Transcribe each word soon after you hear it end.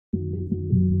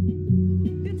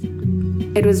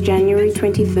It was January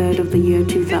 23rd of the year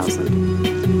 2000.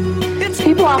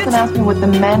 People often ask me what the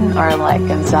men are like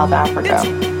in South Africa.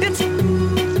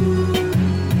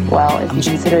 Well, if you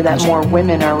consider that more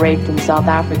women are raped in South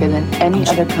Africa than any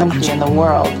other country in the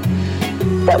world,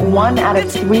 that 1 out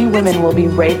of 3 women will be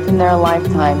raped in their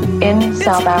lifetime in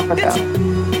South Africa,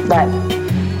 that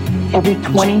every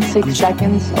 26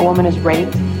 seconds a woman is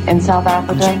raped in South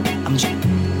Africa,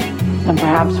 and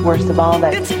perhaps worst of all,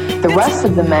 that the rest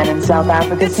of the men in South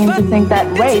Africa seem to think that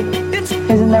rape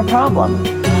isn't their problem.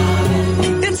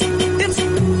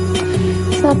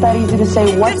 It's not that easy to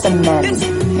say what the men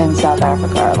in South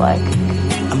Africa are like,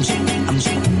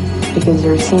 because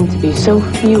there seem to be so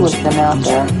few of them out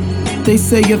there. They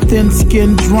say a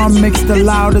thin-skinned drum makes the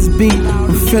loudest beat.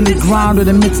 I'm feeling grounded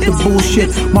amidst the bullshit.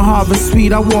 My heart is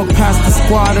sweet. I walk past the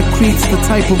squad of creeps, the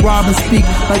type of rob and speak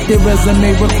like their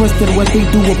resume requested what they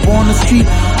do up on the street.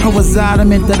 I was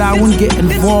adamant that I wouldn't get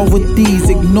involved with these.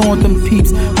 Ignored them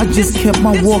peeps. I just kept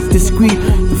my walk discreet.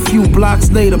 A few blocks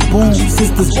later, boom,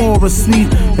 sister's aura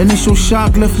sweet. Initial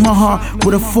shock left my heart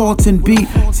with a faltering beat.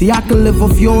 See, I could live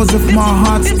off yours if my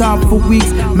heart stopped for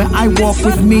weeks. Man, I walk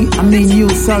with me, I mean you,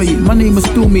 sorry. My name is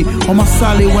Doomy, on my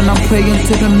solid when I'm praying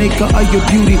to the maker of your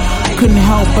beauty. Couldn't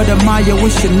help but admire,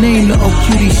 what's your name, little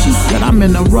cutie? She said, I'm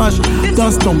in a rush,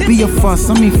 dust, don't be a fuss.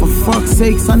 I mean, for fuck's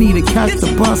sakes, I need to catch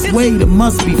the bus. Wait, it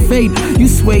must be fate. You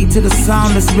sway to the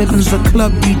soundless rhythms of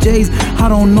club DJs. I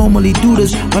don't normally do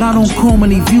this, but I don't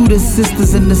commonly view this.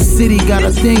 Sisters in the city got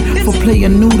a thing for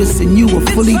playing nudists, and you were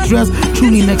fully dressed,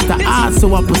 truly next to odds,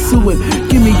 so I pursue it.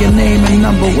 Give me your name and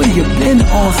number, where you been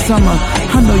all summer?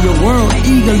 I know your world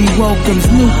eagerly welcomes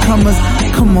newcomers.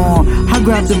 Come on, I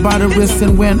grabbed her by the wrist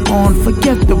and went on.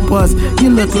 Forget the buzz.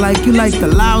 You look like you like the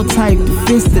loud type, the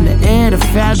fist in the air, the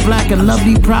fat, black, and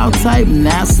lovely, proud type. And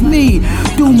that's me.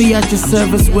 Do me at your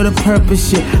service with a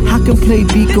purpose. Shit, I can play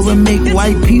beaker and make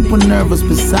white people nervous.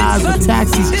 Besides, the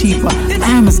taxi's cheaper.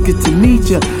 Damn, it's good to meet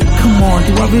you. Come on,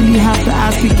 do I really have to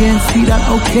ask again, sweetheart?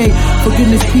 Okay, for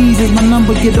goodness please, is my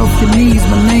number, get off your knees.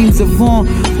 My name's Yvonne.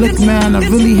 Look, man, I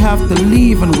really have to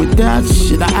leave, and with that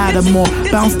shit, I added more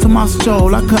bounce to my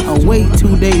soul. I couldn't wait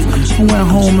 2 days. I went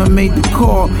home and made the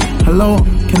call. Hello,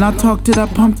 can I talk to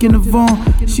that pumpkin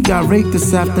Yvonne? She got raped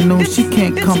this afternoon, she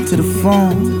can't come to the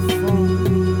phone.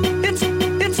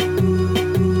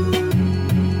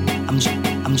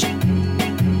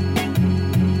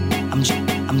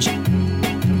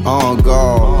 On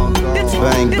guard,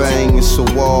 bang bang, it's a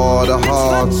war of the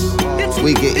hearts.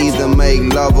 We can either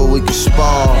make love or we can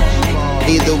spar.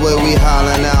 Either way we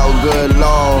hollering out good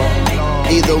lord.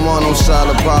 Either one don't solve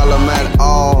a problem at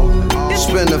all.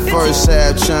 Spend the first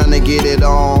half trying to get it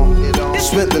on.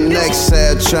 Spent the next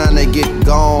half trying to get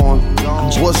gone.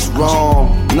 What's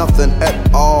wrong? Nothing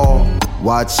at all.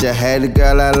 Watch your head,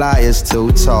 girl, that lie is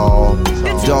too tall.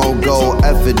 Don't go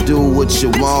ever do what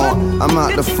you want. I'm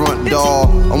out the front door,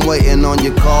 I'm waiting on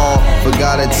your call.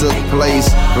 Forgot it took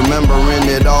place, remembering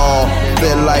it all.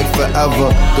 Feel like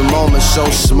forever, the moment so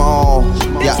small.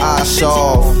 Your eyes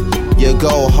soft, you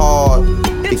go hard.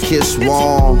 Your kiss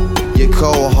warm, you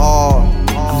cold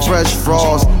hard. Fresh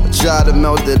frost, I try to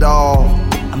melt it off.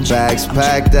 Bags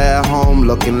packed at home,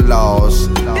 looking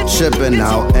lost. Tripping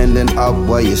out, ending up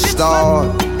where you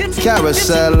start.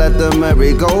 Carousel at the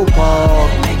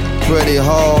merry-go-park. Pretty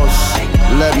horse,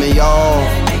 let me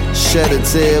off. Shed a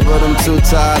tear, but I'm too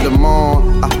tired to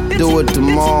mourn. I do it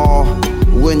tomorrow.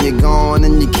 When you're gone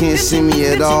and you can't see me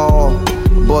at all.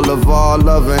 Boulevard,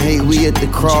 love and hate, we at the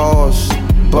cross.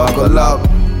 Buckle up,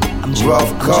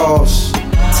 rough course.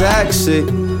 Taxi.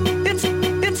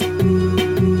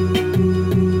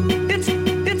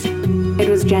 It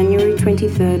was January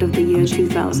 23rd of the year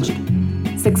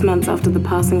 2000, 6 months after the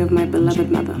passing of my beloved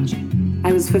mother.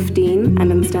 I was 15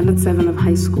 and in standard 7 of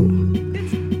high school.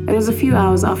 It was a few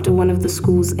hours after one of the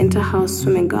school's inter-house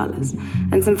swimming galas,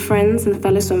 and some friends and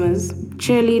fellow swimmers,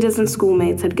 cheerleaders and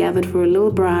schoolmates had gathered for a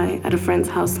little braai at a friend's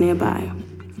house nearby.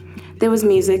 There was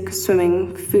music,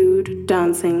 swimming, food,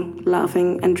 dancing,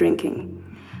 laughing, and drinking.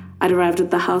 I'd arrived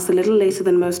at the house a little later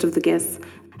than most of the guests,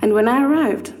 and when I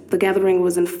arrived, the gathering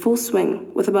was in full swing,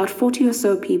 with about 40 or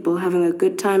so people having a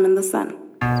good time in the sun.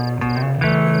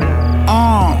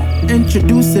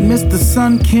 Introducing Mr.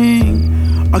 Sun King,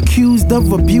 accused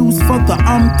of abuse for the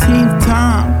umpteenth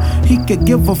time. He could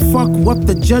give a fuck what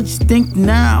the judge think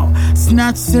now.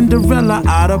 Snatch Cinderella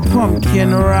out of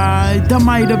pumpkin ride. That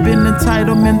might have been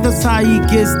entitlement, that's how he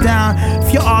gets down.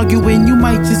 If you're arguing, you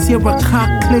might just hear a cock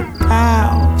click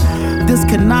pow. This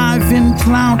conniving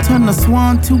clown turned a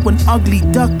swan to an ugly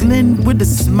duckling with a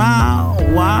smile.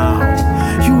 Wow,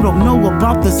 you don't know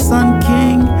about the Sun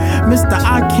King. Mr.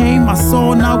 I came, I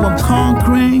saw, now I'm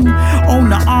conquering. Own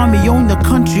the army, own the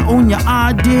country, own your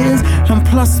ideas. And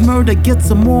plus murder gets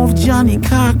some more of Johnny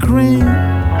Cochran.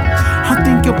 I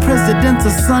think your president's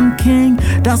a Sun King.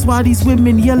 That's why these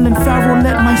women yelling, Pharaoh,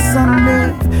 let my son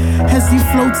live. As he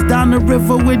floats down the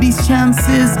river with these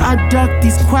chances, I duck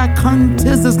these quack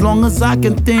hunters as long as I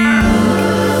can think.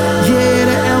 Yeah,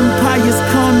 the empire's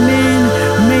coming.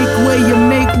 Make way, you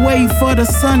make way for the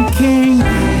Sun King.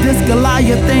 This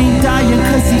Goliath ain't dying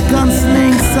cause he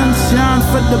gunsling. Sunshine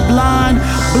for the blind,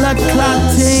 blood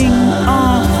clotting.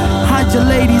 Hide your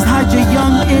ladies, hide your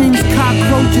youngins.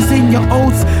 Cockroaches in your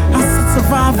oats, I said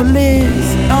survival is.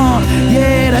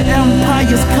 Yeah, the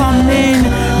empire's coming.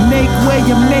 Make way,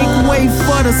 you make way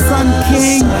for the Sun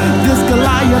King. This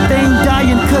Goliath ain't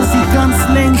dying cause he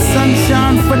gunsling.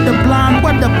 Sunshine for the blind,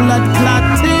 what the blood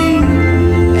clotting.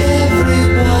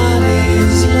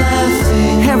 Everybody's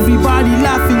laughing. Everybody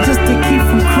laughing just to keep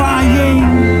from crying.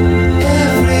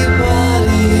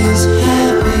 Everybody's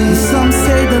happy. Some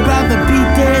say they'd rather be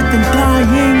dead than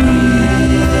dying.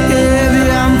 Yeah, the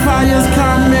empire's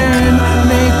coming.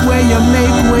 Make way, you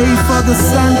make way for the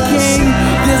Sun King.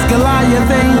 This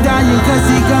Goliath ain't dying cause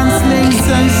he gunsling.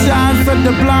 Sunshine for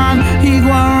the blind, he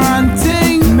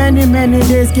guaranteeing. Many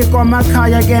days kick on my car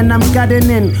again, I'm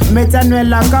gardening.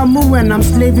 Metanuela kamu when I'm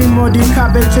slaving modi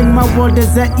cabbaging my world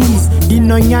is the east.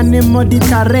 Dinonyane modi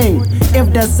terrain. If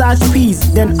there's such peace,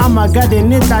 then I'm a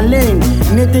garden Italy.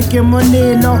 Neteke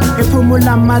monelo,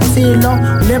 epumula matelo.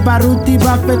 Le baruti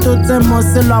bafeto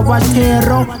temoselo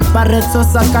watero. Barreto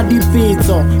sakadi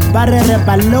pizzo. Barere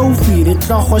balofi,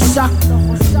 ritloho shak.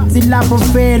 Zila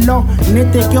bofelo,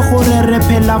 neteke gore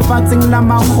repela fatsing la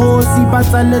magosi.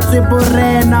 Batsaletswe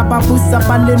borena, babusa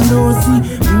balenosi.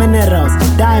 Minerals,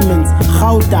 diamonds,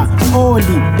 gouda,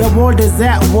 olie. The world is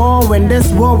at war when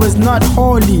this war is not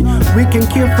holy. We can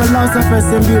kill philosophers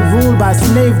and be ruled by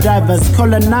slave drivers,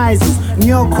 colonizers,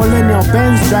 neo-colonial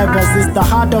Benz drivers. It's the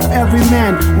heart of every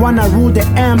man, wanna rule the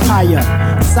empire.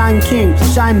 Sun King,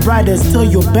 shine brightest till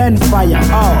you burn fire.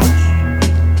 Oh.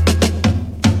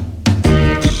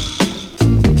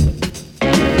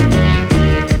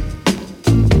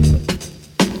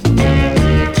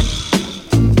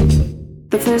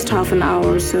 Half an hour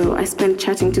or so, I spent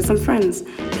chatting to some friends,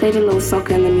 played a little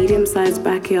soccer in the medium-sized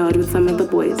backyard with some of the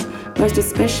boys, most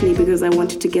especially because I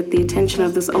wanted to get the attention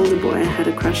of this older boy I had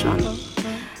a crush on.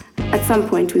 At some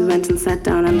point, we went and sat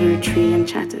down under a tree and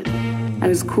chatted. I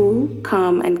was cool,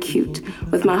 calm, and cute,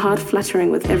 with my heart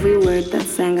fluttering with every word that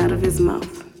sang out of his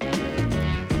mouth.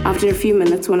 After a few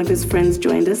minutes, one of his friends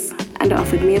joined us and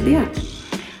offered me a beer.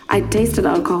 I'd tasted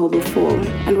alcohol before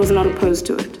and was not opposed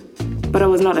to it, but I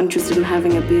was not interested in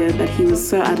having a beer that he was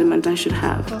so adamant I should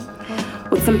have.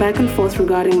 With some back and forth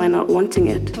regarding my not wanting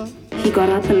it, he got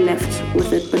up and left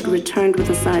with it but returned with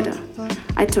a cider.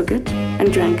 I took it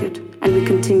and drank it, and we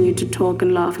continued to talk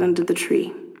and laugh under the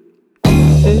tree.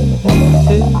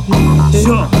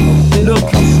 Sure, look,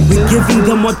 we're giving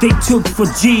them what they took for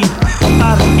G.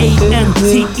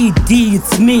 R-A-N-T-E-D,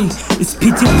 it's me. It's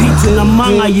Pity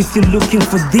Namanga if you're looking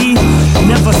for D.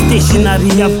 Never stationary,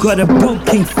 I've got a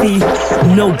booking fee.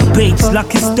 No baits,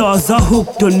 lucky stars are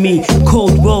hooked on me.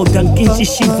 Cold world and Kinchi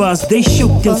Shivas, they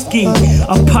shook them ski.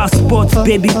 A passport,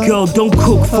 baby girl, don't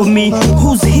cook for me.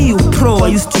 Who's he, you pro? I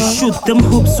used to shoot them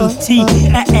hoops with T.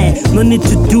 No need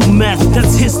to do math,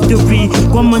 that's history.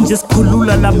 Woman just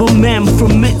kulula labo ma'am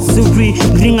from Missouri.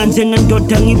 Ringa njenga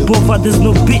ndoda ngibova, there's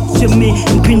no bitch in me.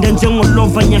 Mpinda njengo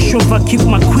lova nyashova, keep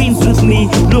my queens with me.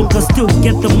 Look, I still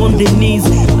get them on their knees.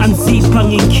 Unzipa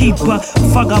ngikhipha,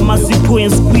 faka amazipo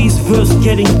and squeeze, verse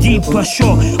getting deeper.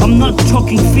 Sure, I'm not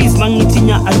talking fees,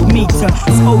 mangitinya admita.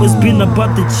 It's always been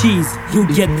about the cheese, you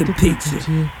get the picture.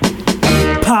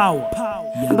 Power.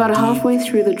 About halfway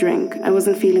through the drink, I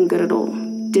wasn't feeling good at all.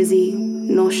 Dizzy,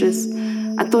 nauseous.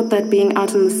 I thought that being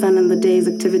out in the sun and the day's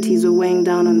activities were weighing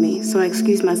down on me, so I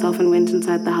excused myself and went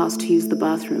inside the house to use the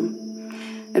bathroom.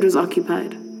 It was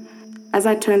occupied. As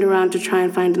I turned around to try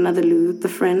and find another loo, the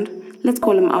friend, let's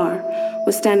call him R,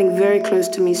 was standing very close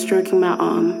to me, stroking my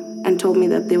arm, and told me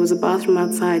that there was a bathroom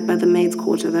outside by the maid's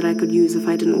quarter that I could use if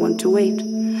I didn't want to wait.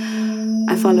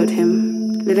 I followed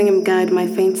him, letting him guide my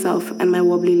faint self and my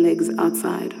wobbly legs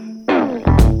outside.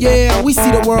 Yeah, we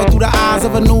see the world through the eyes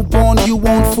of a newborn. You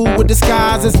won't fool with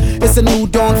disguises. It's a new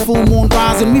dawn, full moon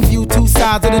rising. We view two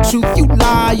sides of the truth. You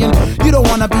lying. You don't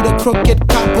wanna be the crooked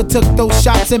cop who took those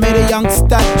shots and made a young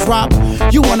stud drop.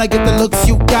 You wanna get the looks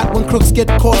you got when crooks get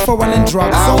caught for running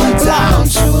drugs. I went down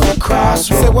to the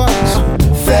crossroads. Say what?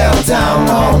 Fell down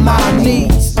on my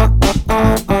knees.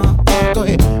 Go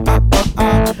ahead.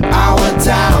 I went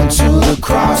down to the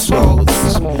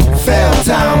crossroads. Fell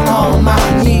down on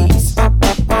my knees.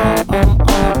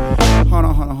 Hold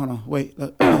on, wait,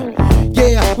 look.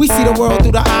 Yeah, we see the world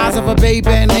through the eyes of a baby,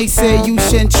 and they say you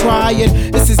shouldn't try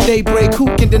it. This is daybreak, who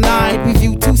can deny it? We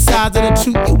view two sides of the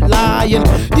truth, you lying.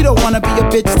 You don't wanna be a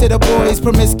bitch to the boys,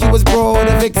 promiscuous broad,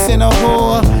 a vixen, a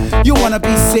whore. You wanna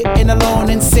be sitting alone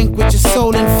in sync with your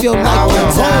soul and feel like I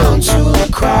went down to the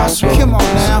crossroads. Come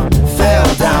on now.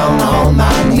 Fell down on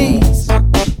my knees.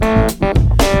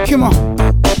 Come on.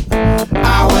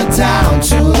 I went down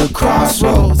to the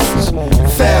crossroads.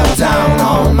 Fell down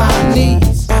on my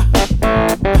knees.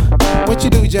 What you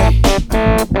do, Jay?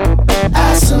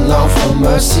 Asking Lord for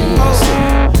mercy.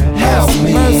 Help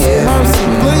me, mercy,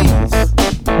 please.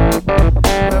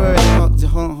 Wait,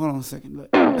 hold on a second. Look.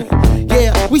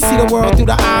 Yeah, we see the world through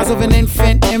the eyes of an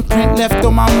infant, imprint left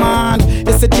on my mind.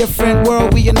 It's a different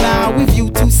world we are now. We view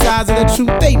two sides of the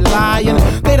truth, they lying.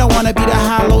 They don't wanna be the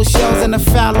hollow shells and the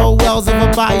fallow wells of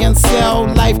a buy and sell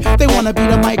life. They wanna be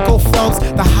the Michael Phelps.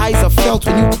 The highs are felt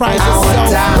when you prize yourself. I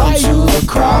went down right to the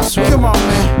crossroads. Come on,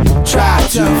 man. Tried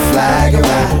to flag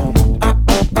around.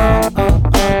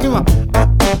 Come on.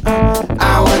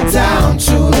 I went down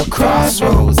to the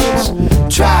crossroads.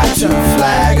 Tried to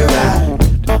flag around.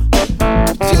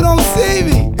 You don't see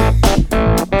me.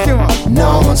 Come on.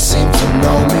 No one seemed to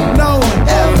know me. No one.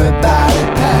 Everybody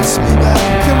passed me by.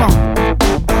 Come on.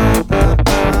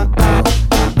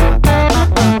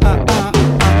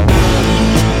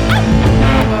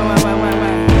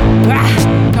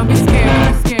 Don't be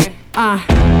scared.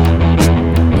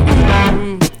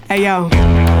 Hey yo.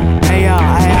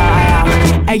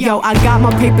 Hey yo, I got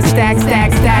my paper stats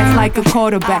like a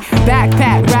quarterback.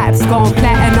 Backpack raps gon'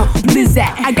 platinum blizzard.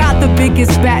 I got the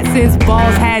biggest bat since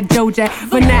balls had Joe Jack.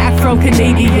 Fanatic from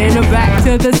Canadian or back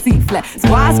to the C flat.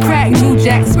 Wise crack, new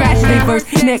jack, scratch they verse,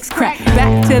 next crack.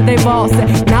 Back to they ball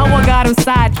set. Now I got them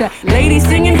sidetracked. Ladies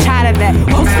singing tired of that.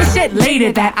 Host for shit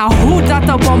later that. I hoot out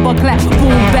the bumper clap.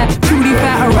 Boom back, fruity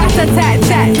fat, a rat tat tat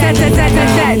tat tat tat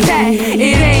tat tat.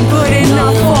 It ain't good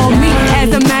enough for me.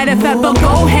 As a matter of fact, but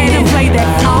go ahead and play that.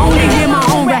 I only hear my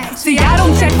own rap. See, I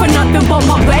don't check for nothing but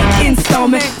my bank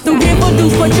installment. Don't give a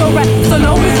deuce for your rap. So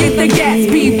long as get the gas.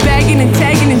 Be bagging and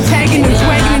tagging and tagging and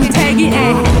swagging and tagging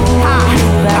and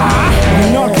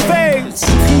Not face,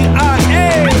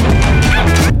 TIA.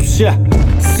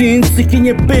 Since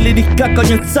kinye ability kaka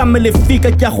nye tsamele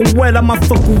fika kya go wela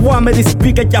mafuku wa me di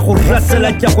speaker kya go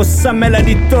rasela kya go samela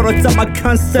di toro tsa ma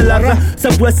cancelara sa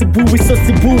bua se bui so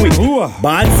se bui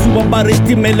ba tsuba ba re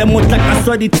timele motlaka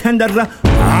so di tendera.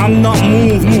 I'm not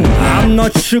moved, I'm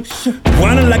not shook.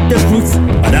 Wanna like the roots,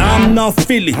 but I'm not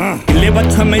feeling. Liver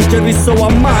Tom and Jerry, so I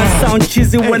might sound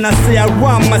cheesy when I say I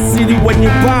rhyme my city. When you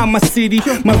rhyme my city,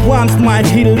 my rhymes might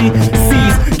hilly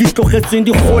seas. This coges in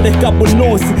the hole, couple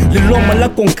nose, the loma la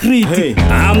concrete.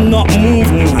 I'm not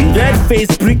moved, I'm that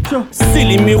face brick.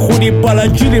 Silly me, hoodie, pala,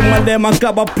 jury, my lemon,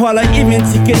 kaba, pala. Even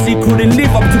tickets, he couldn't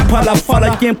live up to pala,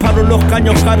 fala, game, parolo,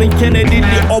 canyo, Karen, Kennedy,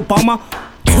 Obama.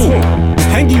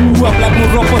 Hanging you up like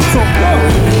Morocco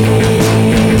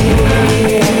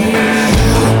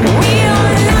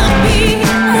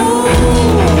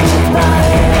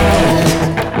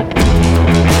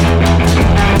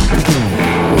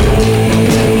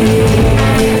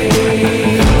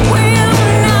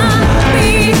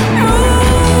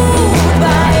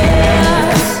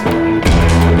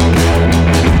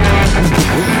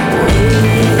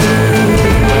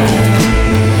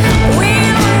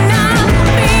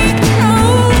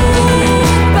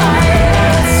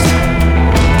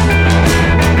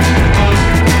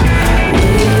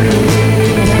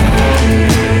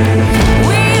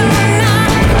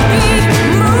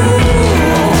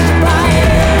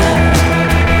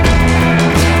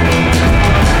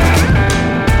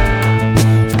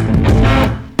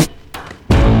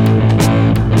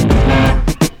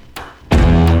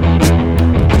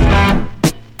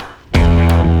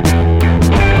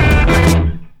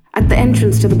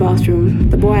To the bathroom,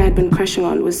 the boy I had been crushing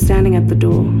on was standing at the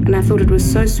door, and I thought it was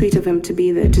so sweet of him to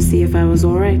be there to see if I was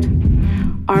alright.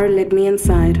 R led me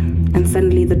inside, and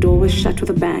suddenly the door was shut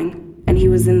with a bang, and he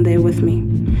was in there with me.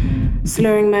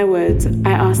 Slurring my words,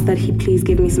 I asked that he please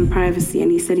give me some privacy,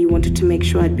 and he said he wanted to make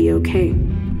sure I'd be okay.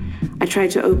 I tried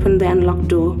to open the unlocked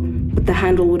door, but the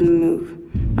handle wouldn't move.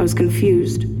 I was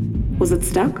confused. Was it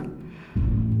stuck?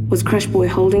 Was Crush Boy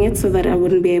holding it so that I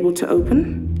wouldn't be able to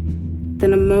open?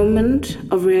 Then a moment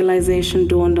of realization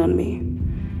dawned on me.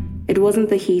 It wasn't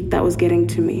the heat that was getting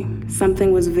to me.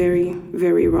 Something was very,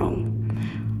 very wrong.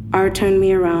 R turned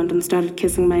me around and started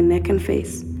kissing my neck and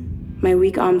face. My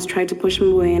weak arms tried to push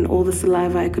him away, and all the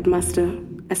saliva I could muster,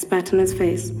 I spat in his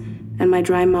face, and my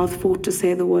dry mouth fought to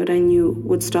say the word I knew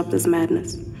would stop this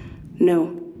madness.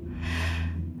 No.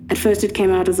 At first it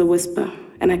came out as a whisper,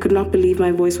 and I could not believe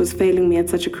my voice was failing me at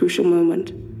such a crucial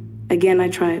moment. Again I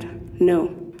tried. No.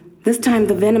 This time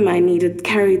the venom I needed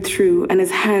carried through, and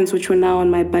his hands, which were now on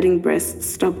my budding breasts,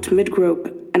 stopped mid-grope,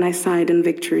 and I sighed in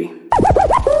victory.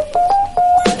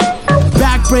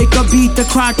 Backbreaker beat, the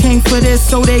crowd came for this,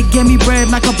 so they give me bread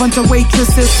like a bunch of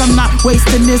waitresses. I'm not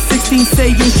wasting this 16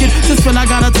 saying shit, just feel I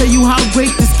gotta tell you how great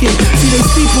this kid. See, they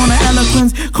sleep on the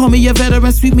eloquence, call me a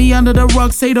veteran, sweep me under the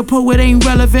rug, say the poet ain't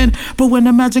relevant. But when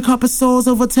the magic carpet soars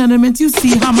over tenements, you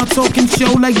see how my talking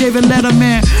show like David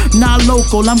Letterman. Not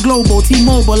local, I'm global,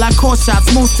 T-Mobile, I call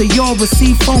shots, most of y'all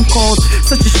receive phone calls.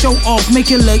 Such a show off, make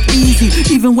it look easy,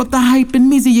 even with the hype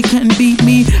and measy, you couldn't beat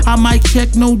me. I might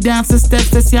check no dancing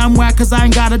steps, they say I'm whack cause I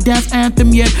ain't got a dance anthem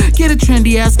yet. Get a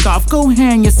trendy ass scarf, go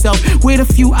hang yourself. Wait a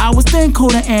few hours, then call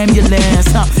the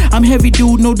ambulance. I'm heavy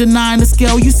dude, no denying the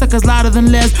scale. You suckers louder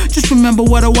than Les. Just remember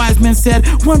what a wise man said.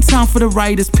 One time for the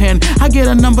writer's pen. I get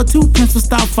a number 2 pencil,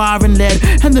 stop firing lead.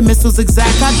 And the missile's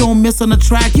exact, I don't miss on the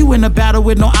track. You in a battle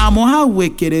with no ammo, how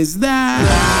wicked is that?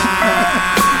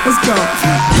 Let's go.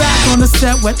 Back on the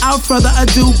set without further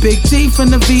ado. Big T from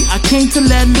the V, I came to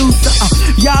let loose.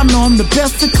 Y'all know I'm the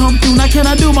best to come through. Now can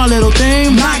I do my little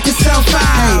thing? Knock yourself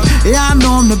out. Hey, y'all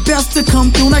know I'm the best to come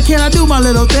through. Now can I do my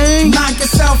little thing? Knock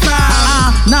yourself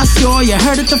out. Not sure you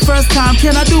heard it the first time.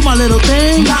 Can I do my little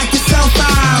thing? Knock yourself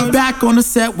out. Back on the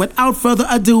set without further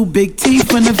ado. Big T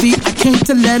from the V, I came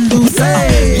to let loose.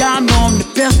 Hey, y'all know I'm the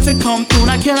best to come through.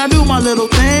 Now can I do my little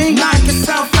thing? Knock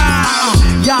yourself out.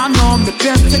 Y'all know I'm the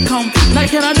best to come. Now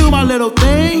can I do my little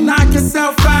thing? Knock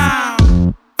yourself out.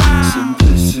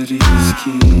 Simplicity is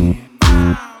key.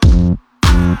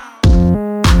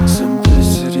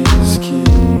 Simplicity is key.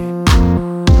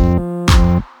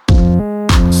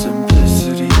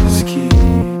 Simplicity is key.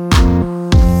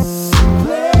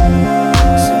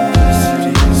 Simplicity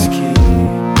is key.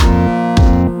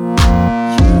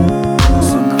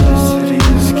 Simplicity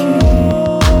is key.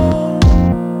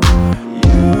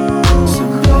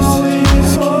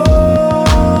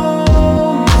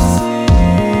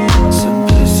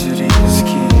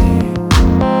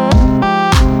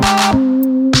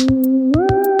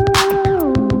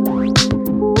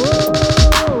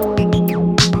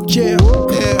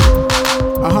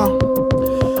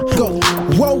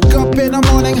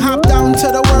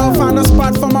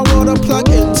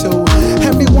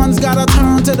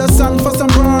 To the sun for some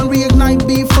burn, reignite,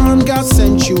 be firm, God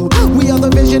sent you. We are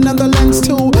the vision and the lens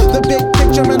too, the big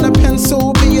picture and the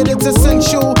pencil, be it's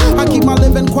essential. I keep my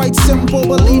living quite simple,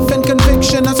 belief and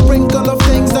conviction, a sprinkle of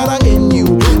things that are in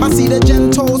you. I see the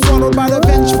gentle swallowed by the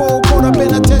vengeful, caught up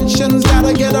in attentions,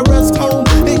 gotta get a rest home.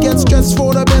 It gets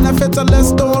stressful, the benefits are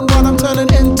less known. What I'm turning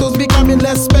into's becoming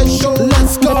less special.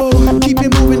 Let's go, keep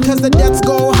it moving cause the debts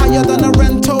go higher than the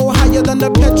rental, higher than the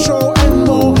petrol and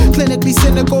more. Clinically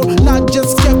cynical, not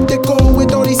just skeptical.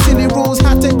 With all these silly rules,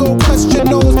 had to go question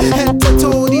those. Head to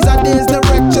toe, these ideas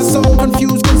direct your soul.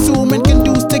 Confused, consume, and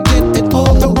conduce to get it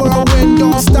all. The whirlwind,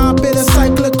 don't stop it, it's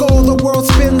cyclical. The world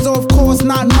spins, of course,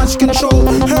 not much control.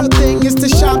 Her thing is to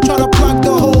shop, try to plug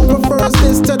the hole. Prefers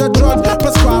this to the drug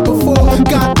prescribed before.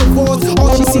 Got divorced,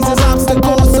 all she sees is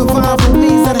obstacles. Survival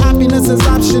means that happiness is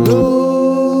optional.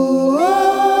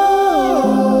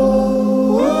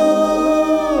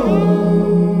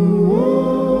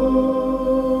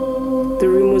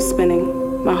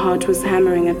 Spinning, my heart was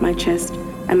hammering at my chest,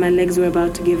 and my legs were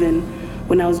about to give in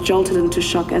when I was jolted into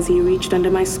shock as he reached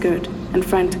under my skirt and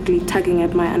frantically tugging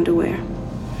at my underwear.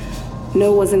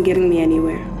 No wasn't getting me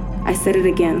anywhere. I said it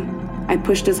again. I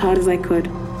pushed as hard as I could,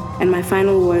 and my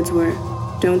final words were,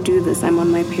 "Don't do this, I'm on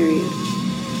my period."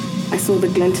 I saw the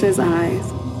glint in his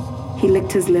eyes. He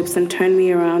licked his lips and turned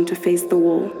me around to face the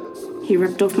wall. He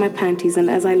ripped off my panties, and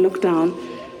as I looked down,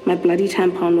 my bloody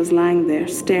tampon was lying there,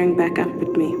 staring back up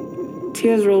at me.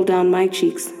 Tears rolled down my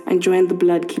cheeks and joined the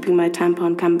blood, keeping my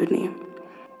tampon company.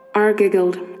 R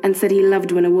giggled and said he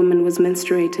loved when a woman was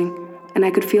menstruating, and I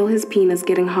could feel his penis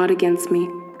getting hard against me,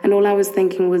 and all I was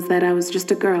thinking was that I was just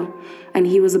a girl, and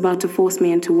he was about to force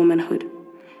me into womanhood.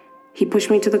 He pushed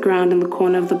me to the ground in the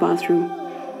corner of the bathroom.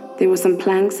 There were some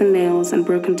planks and nails and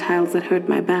broken tiles that hurt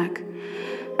my back.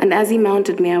 And as he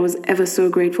mounted me, I was ever so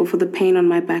grateful for the pain on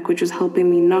my back, which was helping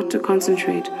me not to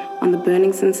concentrate on the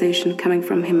burning sensation coming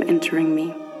from him entering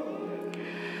me.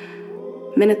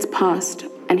 Minutes passed,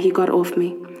 and he got off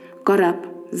me, got up,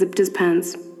 zipped his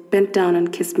pants, bent down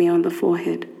and kissed me on the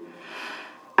forehead.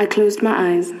 I closed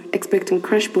my eyes, expecting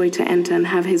Crush Boy to enter and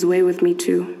have his way with me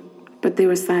too, but there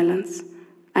was silence.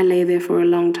 I lay there for a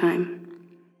long time.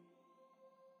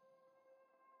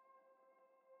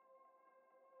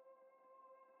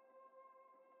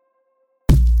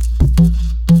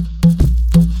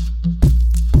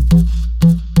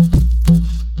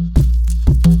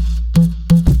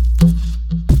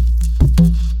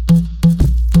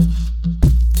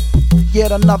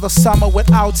 Yet another summer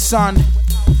without sun.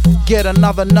 Get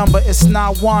another number, it's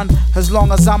not one. As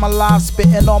long as I'm alive,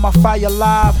 spitting all my fire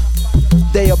live.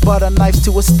 They are butter knives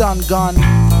to a stun gun.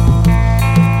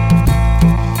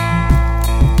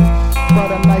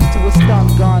 Butter knives to a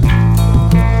stun gun.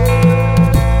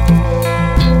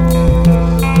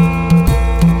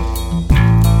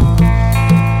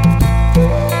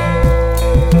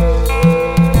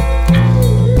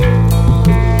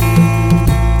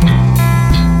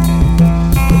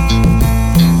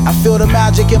 Feel the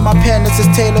magic in my pen, this is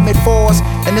tailor-made for us.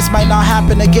 And this might not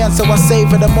happen again, so I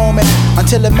savor the moment.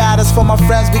 Until it matters for my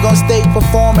friends, we gon' stay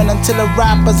performing. Until the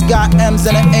rappers got M's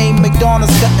and an aim. McDonald's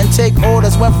couldn't take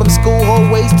orders. Went from school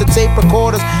hallways to tape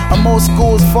recorders. And most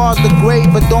schools far as the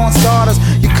grade, but don't start us.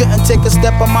 You couldn't take a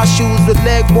step on my shoes with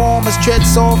leg warmers. Tread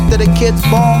soft to the kid's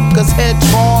bone, cause head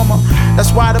trauma. That's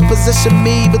why they position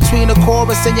me between the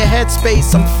chorus and your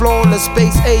headspace. I'm flawless,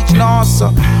 space age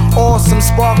NASA. Awesome,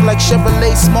 spark like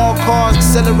Chevrolet, small cars,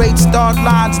 accelerate start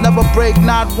lines, never break,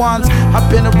 not once.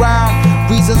 I've been around,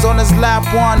 reasons on his lap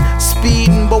one,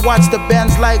 speeding, but watch the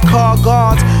bends like car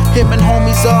guards. Him and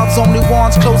homies obs, only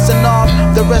ones close enough.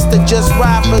 The rest are just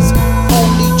rappers,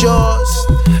 only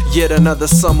just. Yet another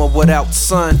summer without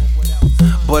sun,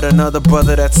 but another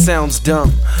brother that sounds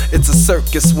dumb. It's a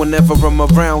circus whenever I'm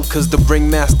around, cause the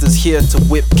ringmaster's here to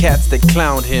whip cats that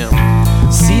clowned him.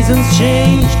 Seasons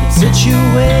change,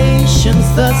 situations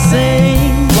the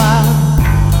same. While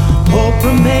hope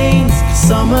remains,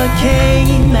 summer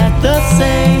came at the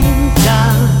same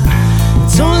time.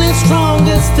 It's only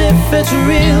strongest if it's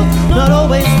real, not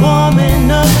always warm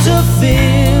enough to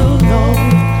feel. No,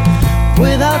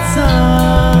 without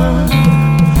sun.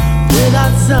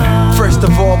 First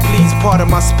of all, please pardon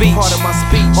my speech.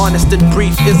 Honest and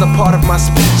brief is a part of my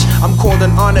speech. I'm called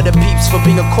an honor to peeps for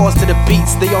being a cause to the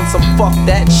beats. They on some fuck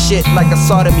that shit like a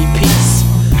sodomy piece.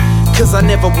 Cause I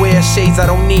never wear shades I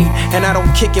don't need, and I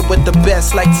don't kick it with the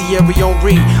best like Thierry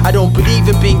Henry. I don't believe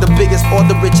in being the biggest or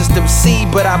the richest MC,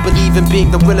 but I believe in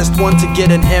being the realest one to get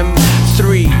an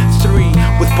M3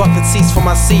 with bucket seats for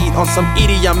my seed. On some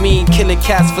Edie, I mean killing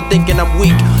cats for thinking I'm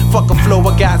weak. Fuck a flow,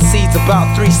 I got seeds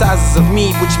about 3 sizes of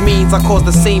me, which means I cause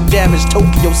the same damage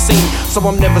Tokyo scene. So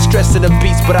I'm never stressing them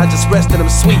beats, but I just rest in them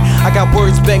sweet. I got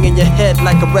words banging your head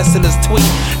like a wrestler's tweet.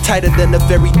 Tighter than a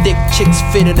very thick chicks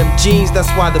fit in them jeans. That's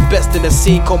why the best in the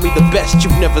scene call me the best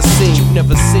you've never seen.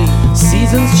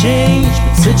 Seasons change,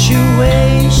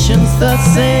 situations the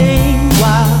same.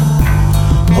 While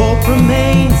hope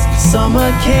remains,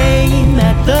 summer came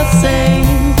at the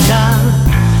same time.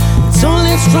 It's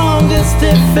only strongest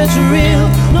if it's real,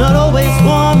 not always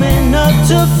warm enough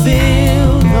to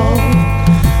feel. No,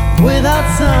 without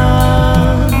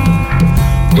sun.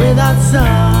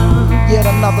 Yet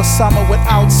another summer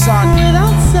without sun.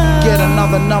 Get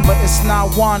another number, it's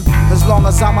not one. As long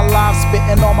as I'm alive,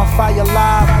 spitting all my fire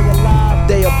live.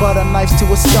 They are butter knives to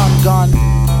a stun gun.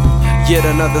 Yet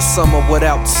another summer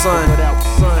without sun,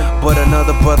 but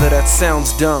another brother that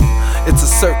sounds dumb. It's a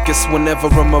circus whenever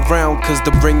I'm around, cause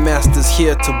the ringmaster's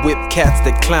here to whip cats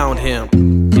that clowned him.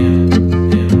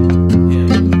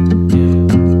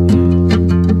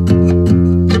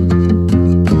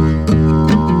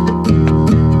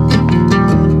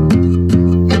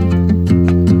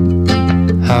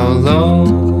 How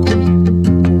low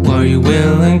were you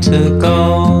willing to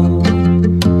go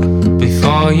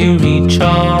before you reach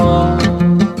all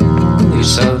your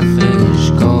selfish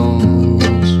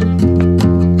goals?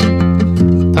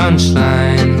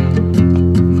 Punchline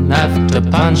after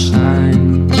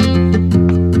punchline,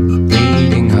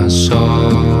 leaving us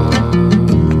sore,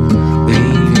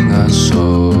 leaving us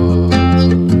sore.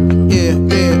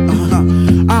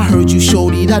 I heard you,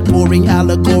 shorty, that boring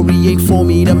allegory ain't for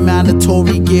me. The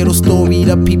mandatory ghetto story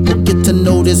that people get to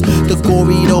know notice the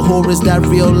gory, the horrors that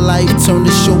real life turn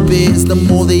to showbiz. The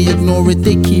more they ignore it,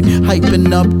 they keep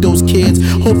hyping up those kids.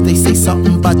 Hope they say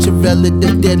something about your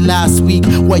relative dead last week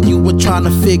while you were trying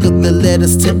to figure the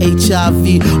letters to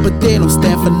HIV. But they don't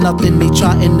stand for nothing, they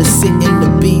trying to sit in the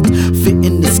beat, fit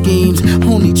in the schemes.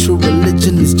 Only true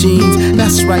religion is genes.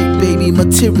 That's right, baby,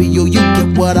 material, you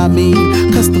get what I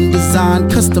mean. Custom design,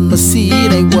 customer see,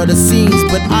 it ain't what it seems.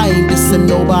 But I ain't dissing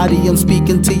nobody, I'm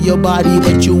speaking to your body.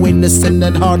 But you ain't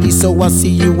listening hardly, so I see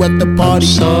you at the party.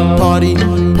 Party,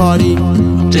 party.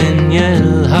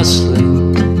 Danielle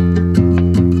hustling,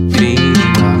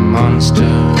 feeding a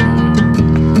monster,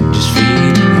 just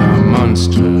feeding a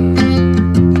monster.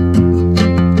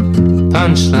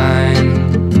 Punchline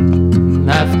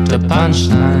after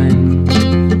punchline,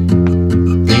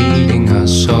 leading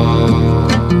us all,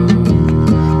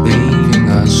 leading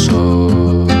us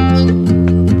all.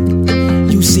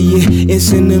 You see it,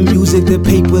 it's in the music, the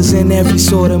papers, and every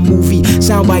sort of movie.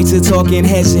 Sound bites of talking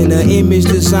heads in the image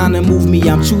designer move me.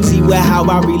 I'm choosy with how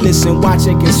I re-listen, watch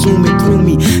and consume it through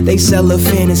me. They sell a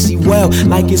fantasy well,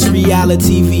 like it's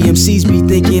reality. VMCs be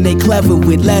thinking they clever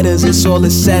with letters, it's all a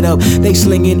setup. They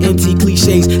slinging empty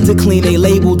cliches to clean they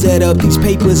label dead up. These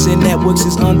papers and networks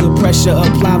is under pressure,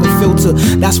 apply the filter.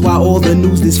 That's why all the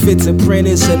news this fits a print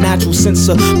is a natural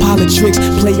censor. Politics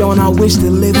play on our wish to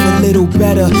live a little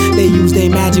better. They use their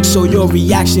magic so your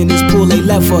reaction is pull a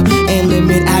lever and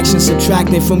limit action,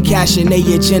 subtracting from cashing they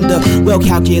agenda. Well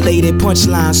calculated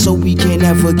punchline so we can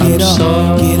never get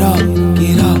up. Get up,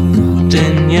 get up.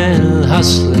 Danielle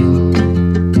hustling,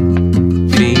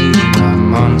 feeding a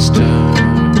monster,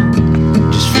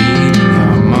 just feeding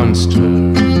a monster.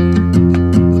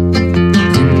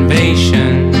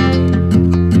 Invasion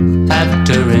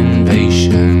after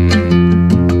invasion,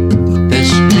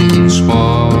 this means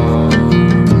war.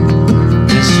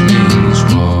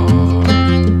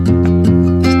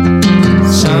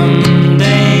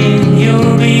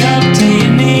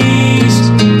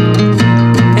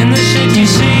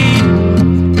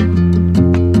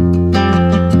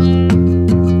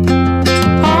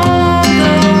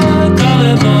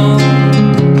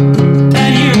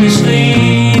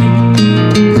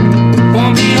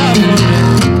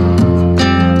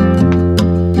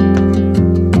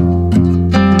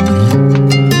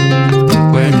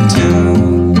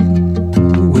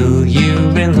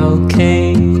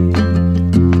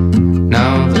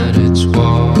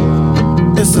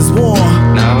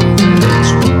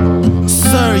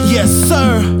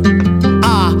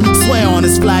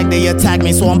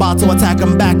 So I'm about to attack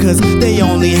them back, cause they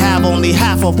only have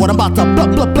half of what I'm about to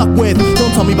pluck with.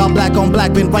 Don't tell me about black on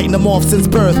black, been writing them off since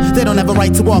birth. They don't have a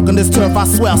right to walk on this turf, I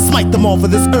swear I'll smite them off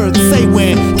of this earth. Say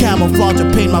when camouflage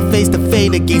or paint my face to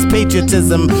fade against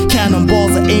patriotism.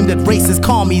 Cannonballs are aimed at racist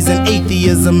commies and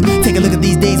atheism. Take a look at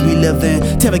these days we live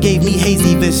in. Terror gave me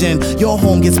hazy vision. Your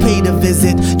home gets paid a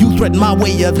visit. You threaten my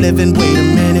way of living. Wait a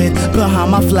minute,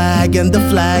 behind my flag and the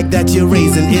flag that you're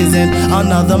raising isn't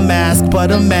another mask,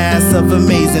 but a mass of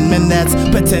amazing men. That's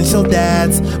potential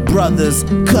dads, brothers,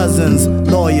 cousins,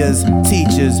 lawyers,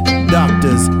 teachers,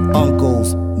 doctors,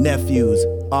 uncles, nephews,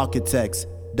 architects,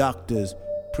 doctors,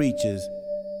 preachers,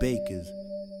 bakers,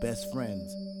 best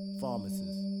friends, pharmacists.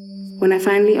 When I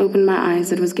finally opened my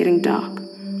eyes, it was getting dark.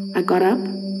 I got up,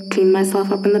 cleaned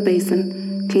myself up in the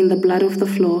basin, cleaned the blood off the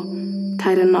floor,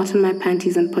 tied a knot in my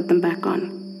panties and put them back on.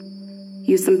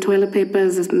 Used some toilet paper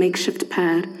as a makeshift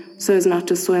pad so as not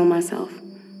to soil myself.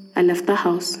 I left the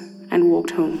house and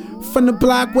walked home. From the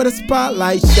block where the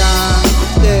spotlight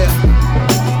shines, yeah.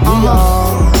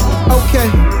 Okay.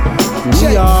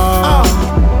 We are.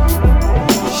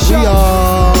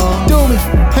 Do me.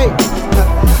 Hey.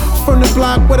 From the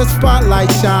block where the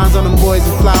spotlight shines on them boys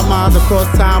who fly miles across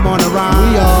time on the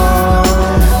rhyme. We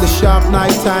are the sharp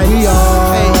nighttime. We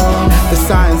are the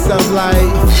science of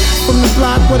life. From the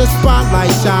block where the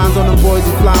spotlight shines on them boys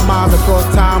who fly miles across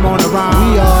time on the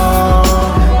rhyme. We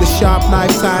are the sharp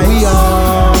knife time. We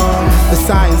are the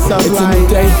science of it's life. It's a new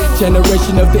day,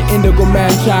 generation of the indigo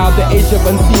man child. The age of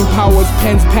unseen powers,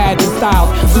 pens, pads, and styles.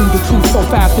 Zoom the truth so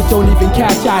fast it don't even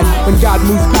catch eyes. When God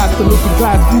moves past the looking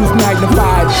glass views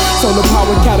magnified. Solar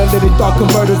power catalytic thought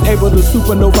converters able to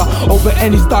supernova over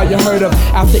any star you heard of.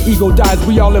 After ego dies,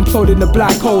 we all implode into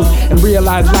black holes and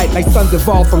realize light like suns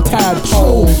evolve from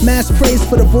tadpoles. Mass praise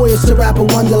for the voyage to rapper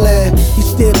wonderland. You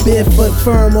steer barefoot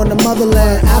firm on the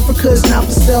motherland. Africa is not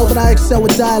for sale, but I excel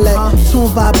with dialect.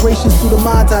 Tone vibrations through the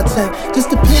minds I tech. Just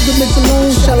the pilgrimage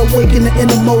alone shall awaken the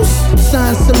innermost.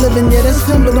 Science to living, yeah, that's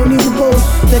him, but don't need to boast.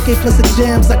 Decade plus of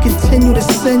jams, I continue to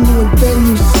send you and then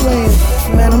you slam.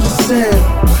 Man, I'm just saying.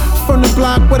 From the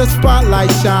block where the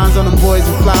spotlight shines on them boys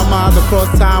who fly miles across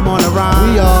time on the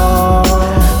rhyme. We are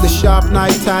the sharp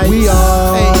night types. We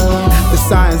are the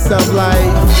science of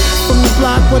life. From the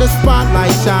block where the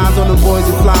spotlight shines on the boys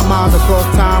who fly miles across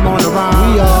time on the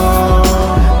rhyme. We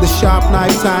are the sharp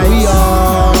night types. We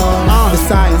are the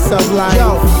science of life.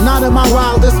 Yo, not in my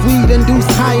wildest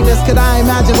weed-induced highness could I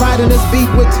imagine riding this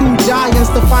beat with two giants,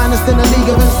 the finest in the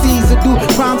league of MCs who do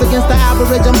crimes against the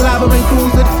average and blabbering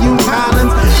crews with few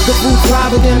talents. The boots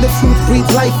louder than the truth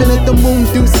breathes life in it. The moon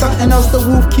do something else, the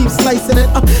wolf keeps slicing it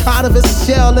up out of his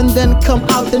shell and then come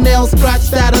out the nail.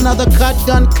 Scratch that, another cut,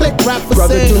 gun, click, rap for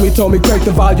Brother sale. Jimmy told me crank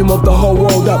the volume of the whole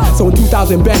world up. So in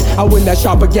 2000 back, I win that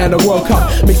Propaganda World Cup.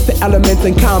 Mix the elements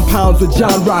and compounds with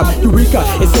John Rob. Eureka,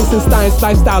 it's instant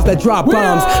lifestyles that drop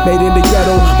bombs. Made in the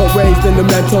ghetto, but raised in the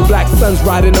mental. Black suns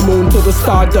riding the moon till the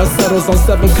stardust settles on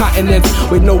 7 continents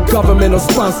with no government or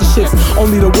sponsorships.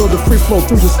 Only the will to free flow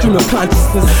through the stream of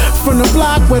consciousness. From the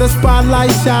block where the spotlight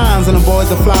shines and the boys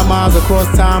that fly miles across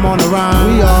time on the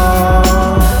rhyme. We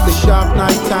are the sharp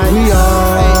night types. We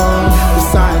are the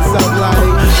science of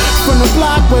life. From the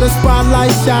block where the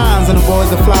spotlight shines and the boys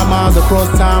that fly miles across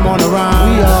time on the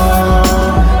rhyme. We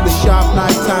are the sharp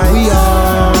night types. We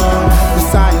are the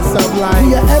science of life.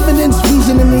 We are evidence,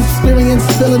 reason, and experience,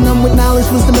 filling them with knowledge,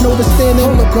 wisdom, and understanding.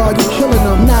 Oh my God, you're killing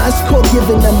them. Nah, it's called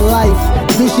giving them life.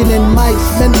 Vision and mics,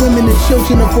 men, women, and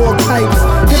children of all types.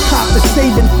 Hip-hop is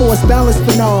saving force, balance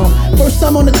for norm. First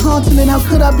time on the continent, how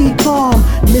could I be calm?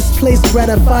 Misplaced bread,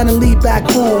 I finally back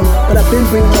home. But I've been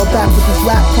bringing all back with this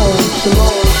rap poem.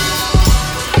 Shalom.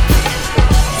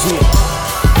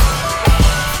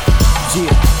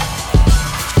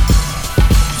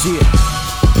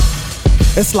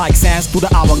 It's like sands through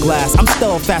the hourglass. I'm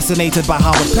still fascinated by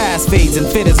how the past fades and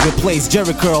fitteds replace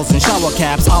jerry curls and shower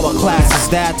caps. Our class is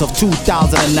that of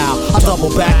 2000 and now I double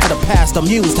back to the past,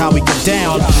 amused how we get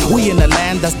down. We in a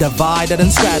land that's divided and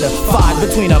stratified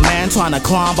between a man trying to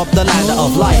climb up the ladder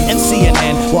of life and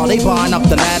CNN. While they bind up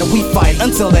the ladder, we fight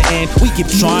until the end. We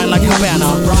keep trying like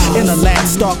Havana. In a land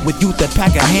stark with youth that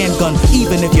pack a handgun.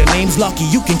 Even if your name's lucky,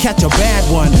 you can catch a bad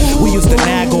one. We used to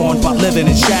nag on about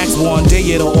living in shacks. One day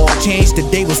it'll all change.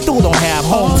 Today we still don't have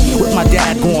homes. With my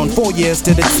dad going 4 years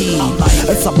to the teen.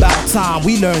 It's about time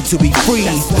we learn to be free.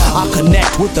 I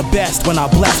connect with the best when I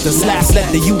bless the slash.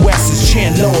 Let the US's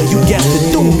chin low. You get to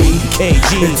do me,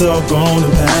 KG. It's all gonna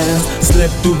pass. Slip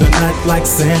through the night like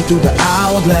sand through the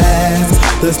hourglass.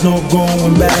 There's no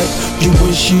going back. You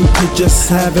wish you could just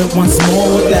have it once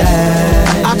more with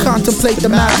that. I contemplate the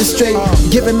magistrate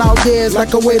giving out years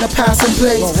like a way to pass in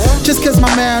plates. Just cause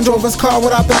my man drove his car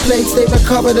without the plates, they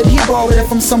recovered it, he borrowed it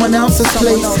from someone else's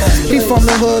place. He from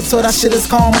the hood, so that shit is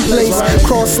commonplace.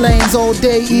 Cross lanes all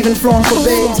day, even flowing for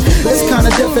babes. It's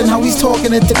kinda different how he's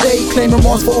talking it today, claiming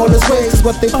remorse for all his ways, cause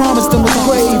what they promised him was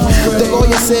grave. The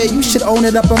lawyer said you should own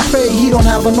it up and pray. He don't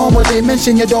have a normal day,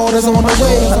 mention your daughter's on the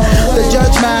way. The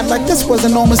judge mad like this was a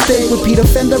no mistake. Repeat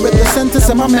offender at the sentence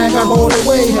and my man got hauled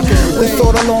away. The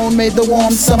thought alone made the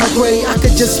warm summer gray. I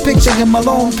could just picture him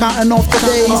alone, counting off the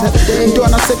days.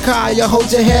 Donna Sakaya, hold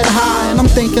your head high. And I'm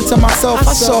thinking to myself,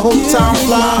 I saw whole time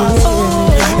fly.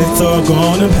 It's all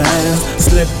gonna pass.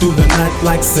 Slip through the night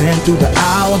like sand through the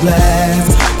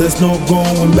hourglass. There's no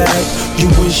going back. You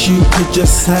wish you could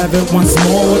just have it once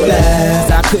more with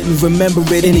that. I couldn't remember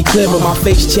it any clearer. My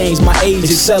face changed, my age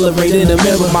accelerated in the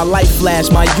mirror. My life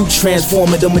flashed, my youth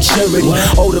transforming to maturity.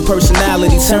 Older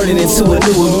personality turning into a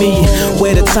newer me.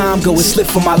 Where the time go, it slipped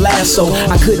from my lasso.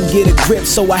 I couldn't get a grip,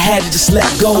 so I had to just let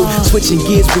go. Switching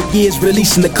gears for years,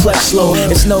 releasing the clutch slow.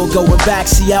 It's no going back,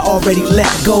 see I already let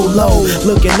go low.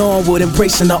 Looking onward,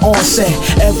 embracing the onset.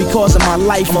 Every cause of my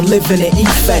life, I'm living in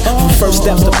effect. From first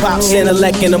steps to pops,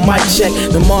 intellect and a mic check.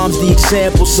 The mom's the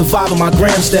example, surviving my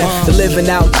gram step. The living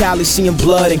out in Cali, seeing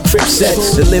blood and crip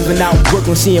sets. The living out in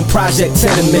Brooklyn, seeing project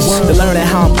tenements. The learning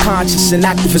how I'm conscious and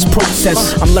activist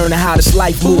protests. I'm learning how this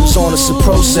life moves on, it's a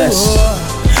process.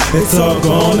 It's all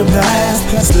gonna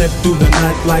pass. Slip through the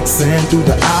night like sand through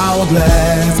the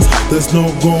hourglass. There's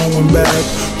no going back.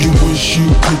 You wish you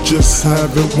could just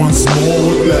have it once more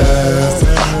with last.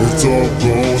 It's all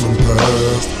gonna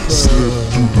pass. Slip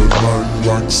through the night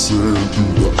like sand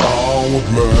through the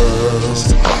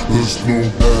hourglass. There's no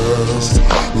past.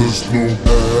 There's no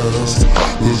past.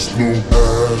 There's no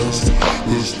past.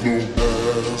 There's no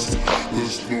past.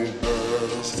 There's no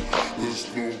past.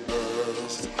 There's no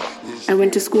past. I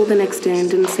went to school the next day and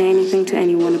didn't say anything to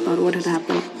anyone about what had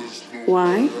happened.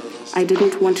 Why? I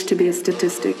didn't want to be a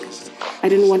statistic. I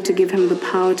didn't want to give him the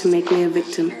power to make me a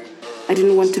victim. I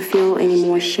didn't want to feel any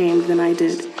more ashamed than I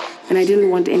did. And I didn't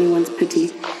want anyone's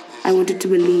pity. I wanted to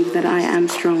believe that I am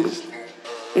stronger.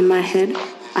 In my head,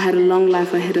 I had a long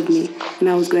life ahead of me, and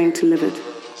I was going to live it,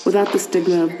 without the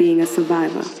stigma of being a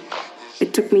survivor.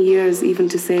 It took me years even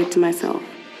to say it to myself.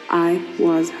 I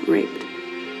was raped.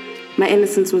 My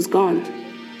innocence was gone.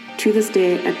 To this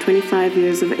day, at 25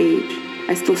 years of age,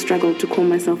 I still struggle to call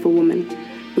myself a woman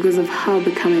because of how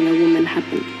becoming a woman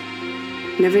happened.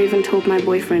 Never even told my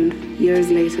boyfriend, years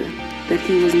later, that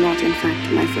he was not in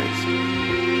fact my first.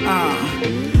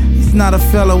 He's not a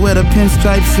fella with a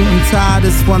pinstripe suit and tie.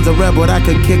 This one's a rebel that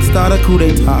could kickstart a coup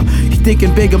d'etat. He's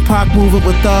thinking big and Pac moving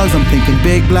with thugs. I'm thinking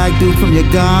big black dude from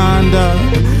Uganda.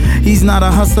 He's not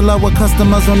a hustler with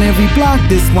customers on every block.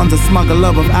 This one's a smuggler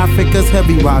of Africa's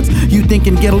heavy rocks. You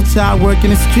thinking ghetto child working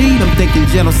the street? I'm thinking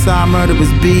genocide,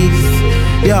 murderous beasts.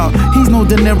 Yo, he's no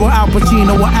De Niro, Al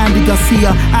Pacino, or Andy Garcia.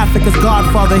 Africa's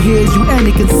godfather hears you and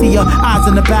he can see your eyes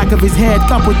in the back of his head.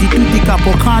 Capo di tutti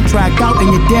capo, contract out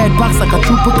in your dead box like a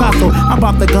true Picasso.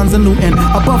 About the guns and looting,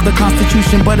 above the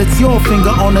Constitution, but it's your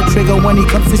finger on the trigger when he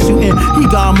comes to shooting. He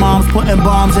got moms putting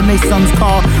bombs in their son's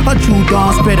car. A true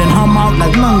dawn spreading hum out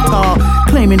like lung tar.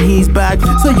 Claiming he's back,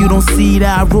 so you don't see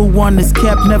that. Rule one is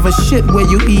kept, never shit where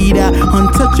you eat at.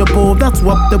 Untouchable, that's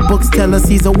what the books tell us.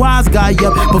 He's a wise guy,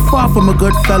 yep, but far from a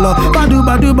good fella. Badu,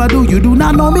 badu, badu, you do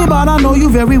not know me, but I know you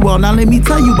very well. Now let me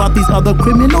tell you about these other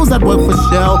criminals that work for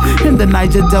Shell in the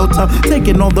Niger Delta,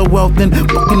 taking all the wealth and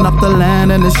fucking up the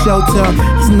land and the shelter.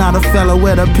 He's not a fella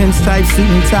with a pinstripe suit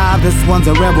and tie. This one's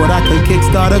a rebel that could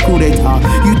kickstart a coup d'etat.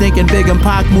 You thinking big and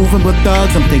Pac moving with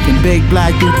thugs? I'm thinking big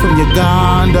black dude from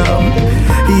Uganda.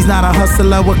 He's not a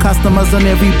hustler with customers on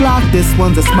every block. This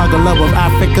one's a smuggler of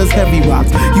Africa's heavy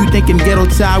rocks. You thinking ghetto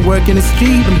child working the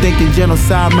street? I'm thinking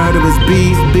genocide, murderous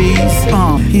beast.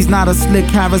 He's not a slick,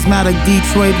 charismatic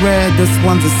Detroit red. This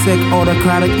one's a sick,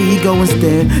 autocratic ego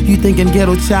instead. You thinking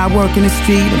ghetto child working the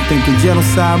street? I'm thinking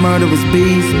genocide, murderous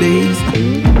beast.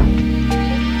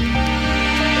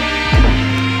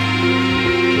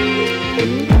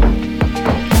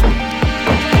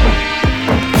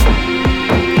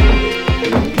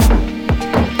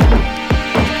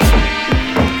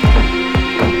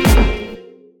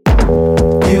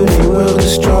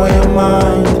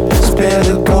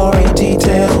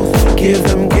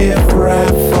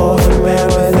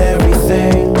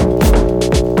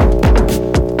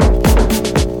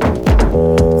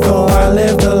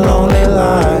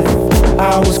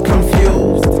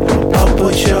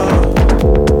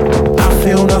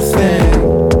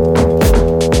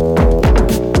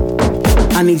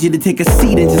 You to take a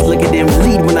seat and just look at them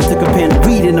lead. When I took a pen,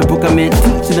 reading a book I meant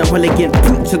teaching a elegant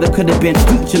preacher that could have been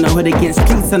preaching a hood against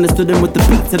streets. Understood them with the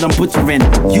beats that I'm butchering.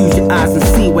 Use your eyes and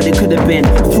see what it could have been.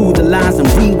 Through the lines and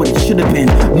read what it should have been.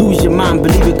 Lose your mind,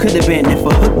 believe it could have been. If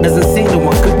a hook doesn't sing, then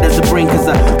what good does it bring? Cause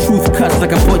a truth cuts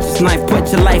like a butcher's knife.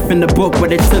 Put your life in the book,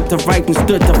 what it took to write and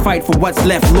stood to fight for what's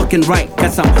left looking right.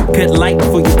 Cause I'm good light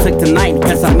before you took the night.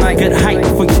 Cause I'm good height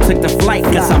before you took the flight.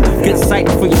 Cause I'm good sight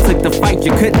before you took the fight.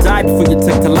 You could die before you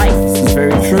took the life. This is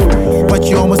very true. But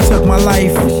you almost took my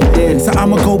life. Yes, you did. So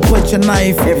I'ma go put your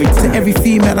knife. Every time. To every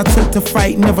female I took to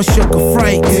fight, never shook a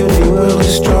fright. Beauty will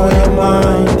destroy your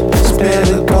mind. Spare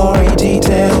the gory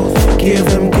details. Give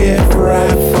them gift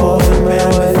wrap for the man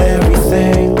with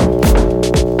everything.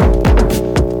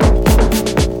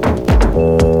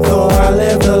 Though I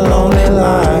lived a lonely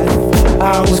life,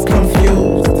 I was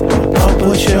confused. A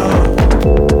butcher,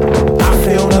 I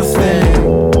feel nothing.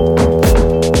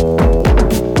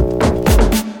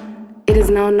 It is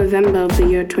now November of the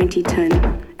year 2010,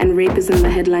 and rape is in the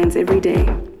headlines every day.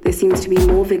 There seems to be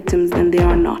more victims than there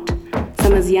are not,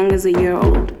 some as young as a year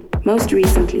old. Most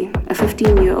recently, a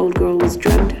 15-year-old girl was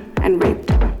drugged and raped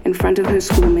in front of her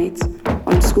schoolmates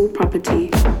on school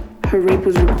property. Her rape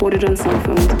was recorded on cell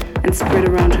phones and spread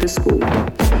around her school.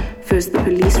 First, the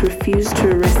police refused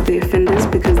to arrest the offenders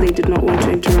because they did not want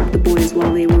to interrupt the boys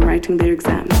while they were writing their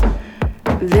exams.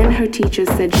 Then her teacher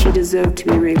said she deserved to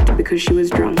be raped because she was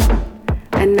drunk.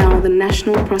 And now the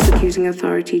National Prosecuting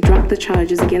Authority dropped the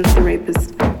charges against the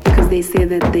rapist because they say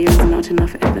that there is not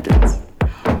enough evidence.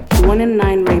 1 in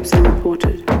 9 rapes are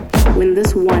reported. When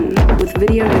this one, with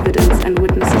video evidence and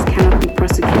witnesses, cannot be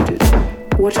prosecuted,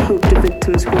 what hope do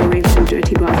victims who are raped in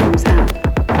dirty bathrooms have?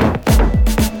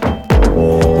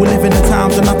 We live in the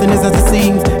times where nothing is as it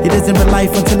seems. It isn't real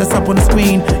life until it's up on the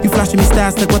screen. You flashing me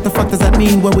stats like what the fuck does that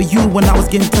mean? Where were you when I was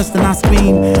getting touched and I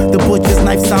screamed? The butcher's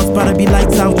knife sounds about to be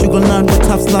lights out. You gon' learn what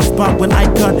tough love spot when I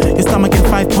cut your stomach in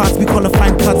 5 parts. We call it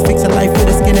fine cuts. Fix your life with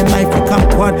a skin and knife. You come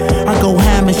quad. I go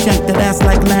ham and shank that ass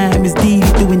like lamb. It's Dee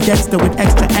doing Dexter with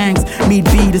extra angst. Meat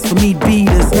beaters for meat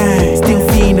beaters. Still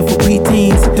fiending for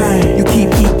preteens. You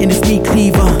keep eating this meat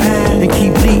cleaver and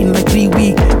keep bleeding like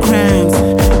 3-week cramps.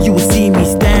 You will see me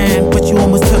stand, but you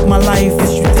almost took my life.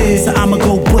 Yes, you did. So I'ma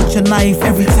go butcher life.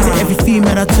 Every time, every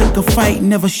female I took a fight,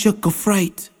 never shook a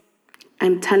fright.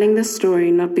 I'm telling this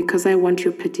story not because I want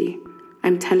your pity.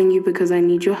 I'm telling you because I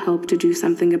need your help to do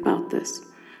something about this.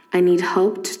 I need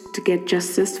help to get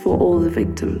justice for all the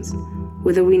victims,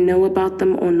 whether we know about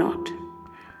them or not.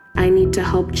 I need to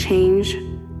help change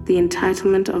the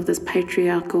entitlement of this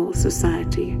patriarchal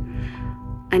society.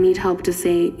 I need help to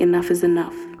say enough is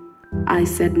enough. I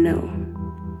said no.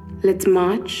 Let's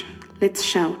march, let's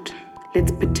shout,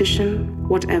 let's petition,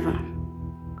 whatever.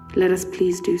 Let us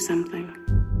please do something.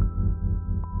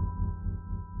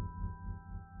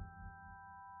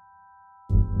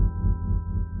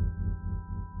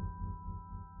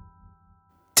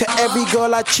 To every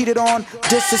girl I cheated on,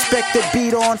 disrespected,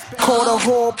 beat on, called a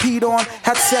whore, peed on,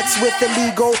 had sex with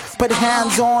illegal, put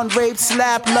hands on, raped,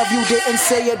 slapped, love you, didn't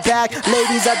say it back.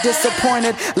 Ladies are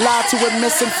disappointed, lied to it,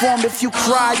 misinformed. If you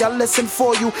cry, I'll listen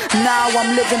for you. Now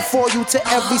I'm living for you. To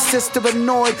every sister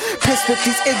annoyed, pissed with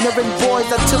these ignorant boys.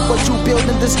 I took what you build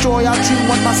and destroy. I dream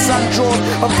what my son draws,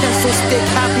 a pencil stick,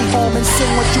 happy home, and sing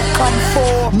what you come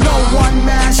for. No one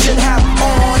man should have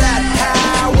all that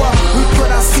power. We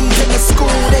put our seeds in the school,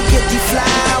 they get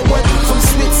deflowered. From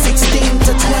sweet 16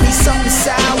 to 20-something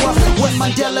sour. When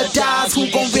Mandela dies, who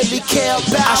gon' really care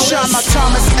about I shot my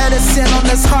Thomas Edison on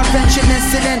this heart-wrenching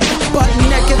incident, butt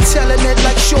naked, telling it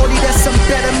like shorty, there's some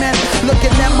better men.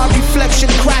 Looking at my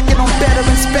reflection, cracking on better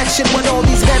inspection. When all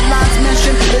these headlines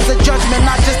mention is a judgment,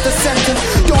 not just a sentence.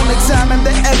 Don't examine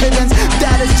the evidence,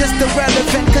 that is just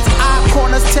irrelevant. Cause our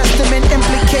corner's testament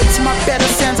implicates my better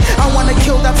sense. I wanna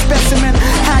kill that specimen,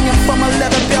 hanging from a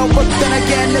leather belt. But then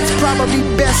again, it's probably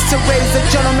best to raise a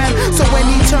gentleman. So when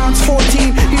he turns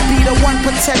 14, he'd be the one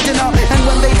protecting her. And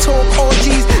when they talk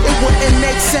orgies, it wouldn't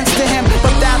make sense to him.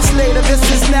 But that's later, this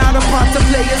is now. The part to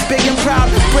play is big and proud.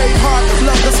 Brave heart,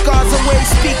 love the scars away,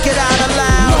 speak it out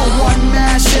aloud. No one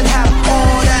man should have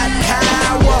all that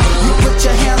power. You put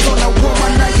your hands on a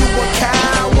woman, now you a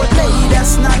coward. Lady,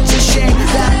 that's not your shame,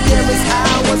 that there is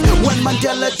ours. When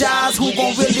Mandela dies, who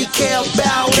gon' really care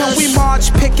about us? Can we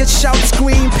march, picket, shout,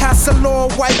 scream, pass a law,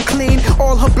 wipe clean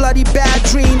all her bloody bad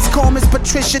dreams? Call Miss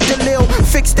Patricia DeLille,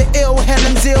 fix the ill,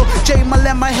 Helen's ill. Jay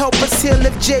Malema help us heal.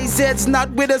 If Jay-Z's not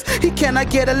with us, he cannot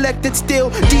get elected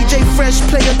still. DJ Fresh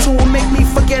play a tune, make me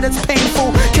forget it's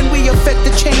painful. Can we affect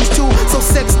the change too, so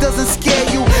sex doesn't scare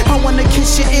you? I wanna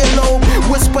kiss your earlobe,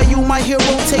 whisper you my hero,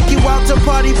 take you out to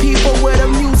party people where the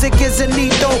music isn't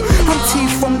neat though. I'm T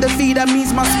from the V, that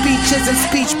means my speech isn't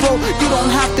speech, bro. You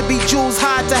don't have to be Jules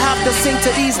High to have to sing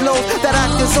to these lows. That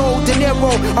actors old De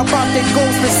Niro, about their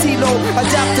goals to CeeLo.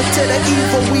 Adapted to the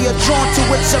evil, we are drawn to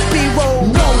it, Shapiro.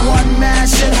 No one man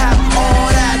should have all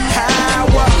that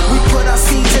power. We put our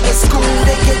seeds in the school,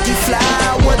 they get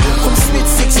deflowered. From sweet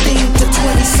 16 to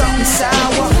 20-something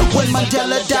sour. When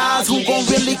Mandela dies, who gon'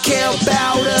 really care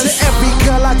about us? To every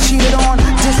girl I cheated on,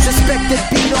 disrespected,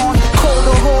 beat on, called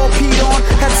a whore, peed on,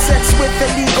 had sex with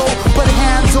illegal, put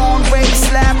hands on, rape,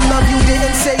 slap, love you,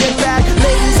 didn't say it back.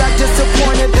 Ladies are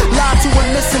disappointed, lied to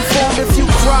and misinformed. If you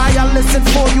cry, I'll listen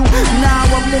for you. Now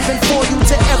I'm living for you.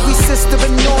 To every sister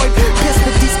annoyed, pissed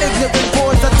with these ignorant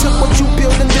boys. I took what you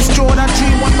built and destroyed. I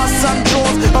dream what my son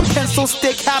draws, a pencil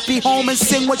stick, happy home, and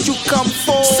sing what you come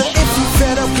for. So if you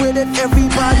fed up with it,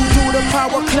 everybody do the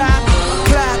power clap,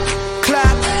 clap,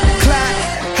 clap, clap.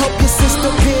 Help your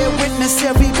sister bear witness.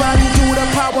 Everybody do the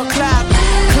power clap,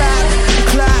 clap,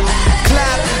 clap,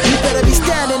 clap. You better be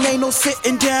standing, ain't no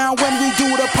sitting down when we do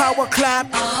the power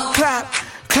clap, clap,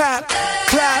 clap,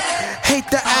 clap. Hate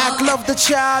the act, love the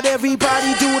child.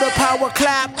 Everybody do the power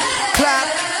clap, clap,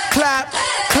 clap,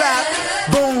 clap.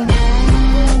 Boom.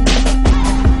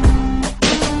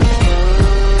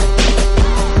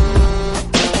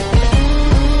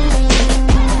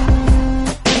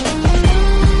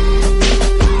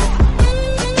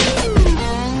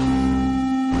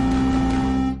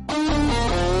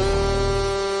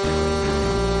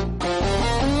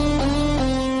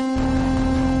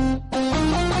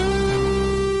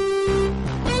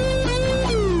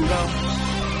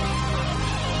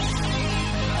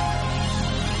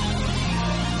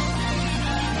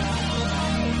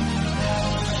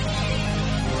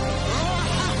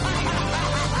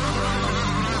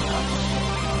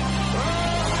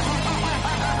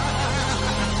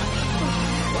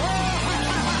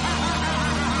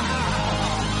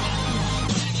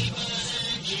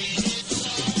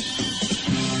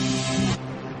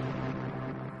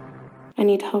 I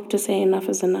need help to say enough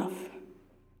is enough.